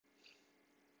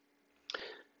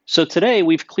So today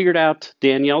we've cleared out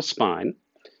Danielle's spine.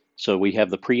 So we have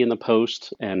the pre and the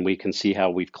post, and we can see how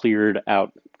we've cleared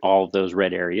out all of those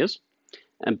red areas.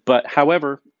 But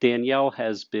however, Danielle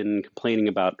has been complaining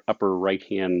about upper right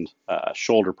hand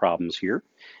shoulder problems here.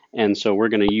 And so we're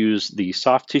going to use the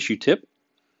soft tissue tip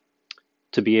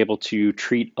to be able to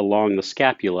treat along the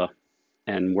scapula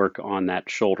and work on that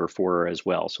shoulder for her as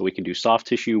well. So we can do soft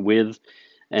tissue with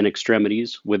and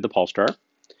extremities with the PulStar.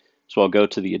 So I'll go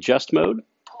to the adjust mode.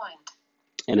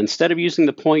 And instead of using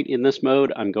the point in this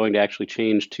mode, I'm going to actually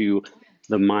change to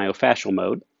the myofascial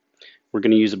mode. We're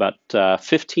going to use about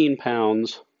 15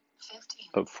 pounds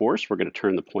of force. We're going to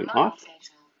turn the point off.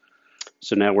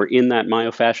 So now we're in that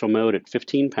myofascial mode at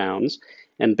 15 pounds.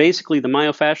 And basically the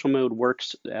myofascial mode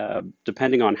works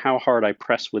depending on how hard I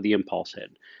press with the impulse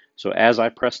head. So as I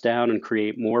press down and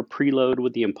create more preload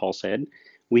with the impulse head,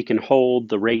 we can hold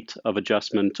the rate of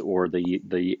adjustment or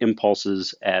the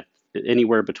impulses at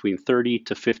anywhere between 30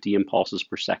 to 50 impulses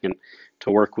per second to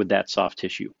work with that soft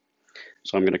tissue.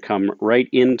 So I'm going to come right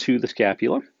into the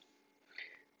scapula,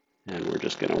 and we're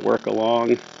just going to work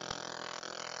along.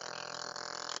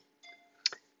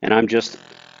 And I'm just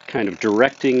kind of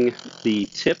directing the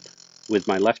tip with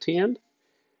my left hand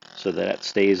so that it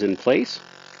stays in place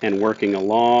and working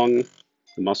along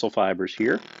the muscle fibers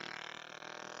here.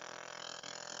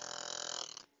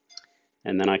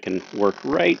 And then I can work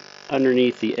right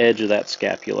underneath the edge of that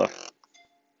scapula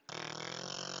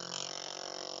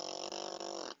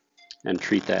and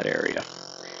treat that area.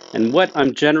 And what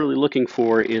I'm generally looking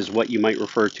for is what you might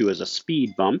refer to as a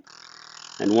speed bump.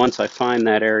 And once I find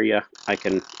that area, I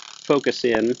can focus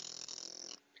in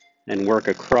and work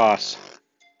across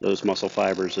those muscle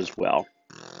fibers as well.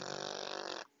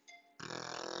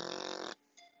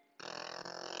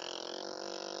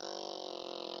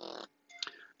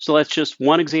 So that's just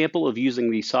one example of using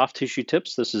the soft tissue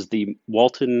tips. This is the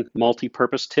Walton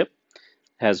multi-purpose tip. It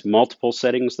has multiple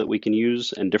settings that we can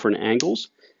use and different angles,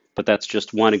 but that's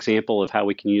just one example of how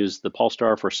we can use the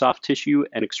PulStar for soft tissue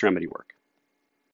and extremity work.